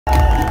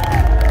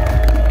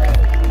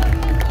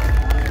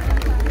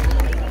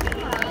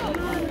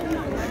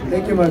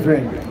Thank you, my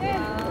friend.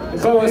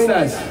 ¿Cómo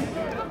estás?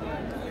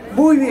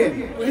 Muy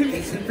bien.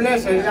 It's a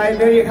pleasure. I'm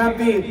very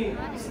happy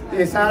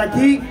de estar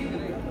aquí.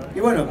 Y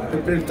bueno,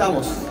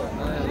 estamos.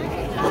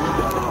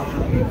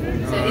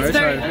 So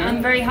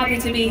I'm very happy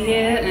to be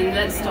here, and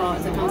let's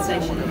start the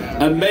conversation.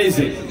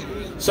 Amazing.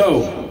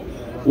 So,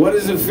 what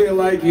does it feel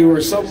like? You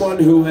are someone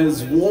who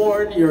has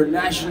worn your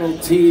national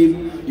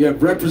team, you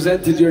have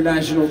represented your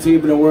national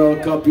team in a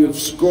World Cup, you have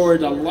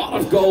scored a lot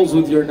of goals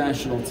with your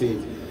national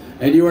team,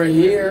 and you are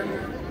here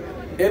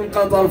in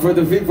Qatar for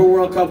the FIFA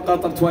World Cup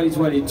Qatar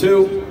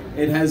 2022.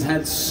 It has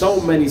had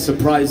so many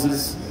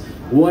surprises.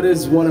 What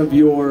is one of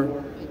your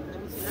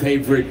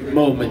favorite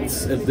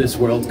moments of this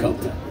World Cup?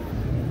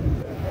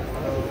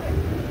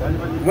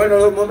 Bueno,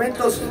 los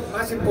momentos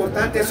más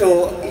importantes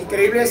o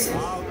increíbles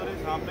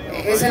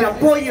es el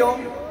apoyo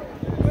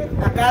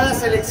a cada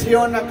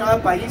selección, a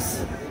cada país.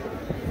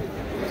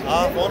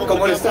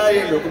 Como lo está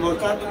viendo, como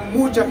está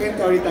mucha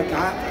gente ahorita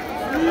acá,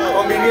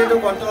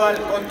 conviviendo con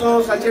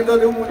todos, haciendo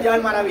de un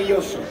mundial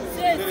maravilloso.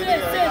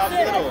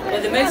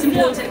 But the most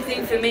important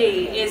thing for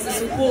me is the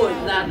support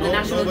that the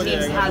national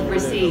teams have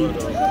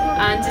received,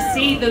 and to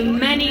see the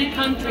many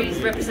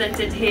countries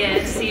represented here,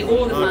 to see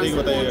all the fans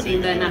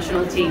supporting their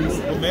national teams.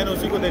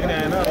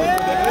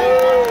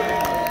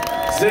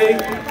 See,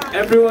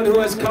 everyone who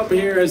has come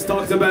here has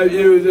talked about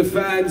you, the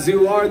fans.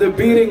 You are the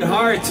beating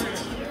heart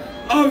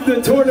of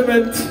the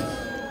tournament.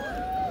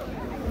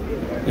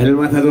 El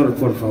matador,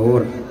 por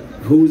favor.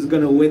 Who's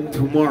gonna win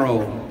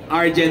tomorrow?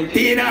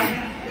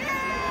 Argentina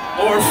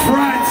or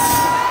France?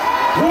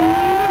 Who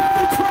wins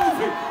the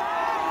trophy?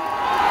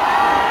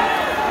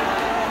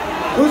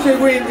 Who's will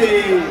win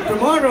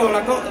tomorrow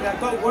la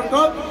World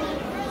Cup?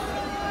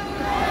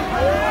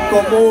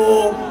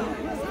 Como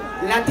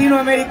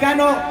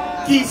latinoamericano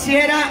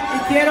quisiera y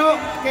quiero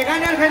que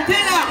gane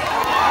Argentina.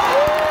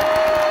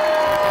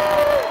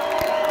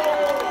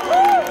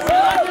 So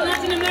as a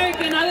Latin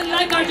American, I would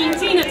like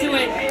Argentina to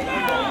win.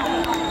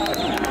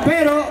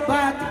 Pero,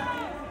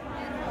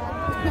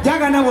 ya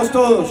ganamos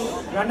todos.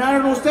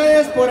 Ganaron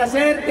ustedes por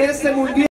hacer este mundial.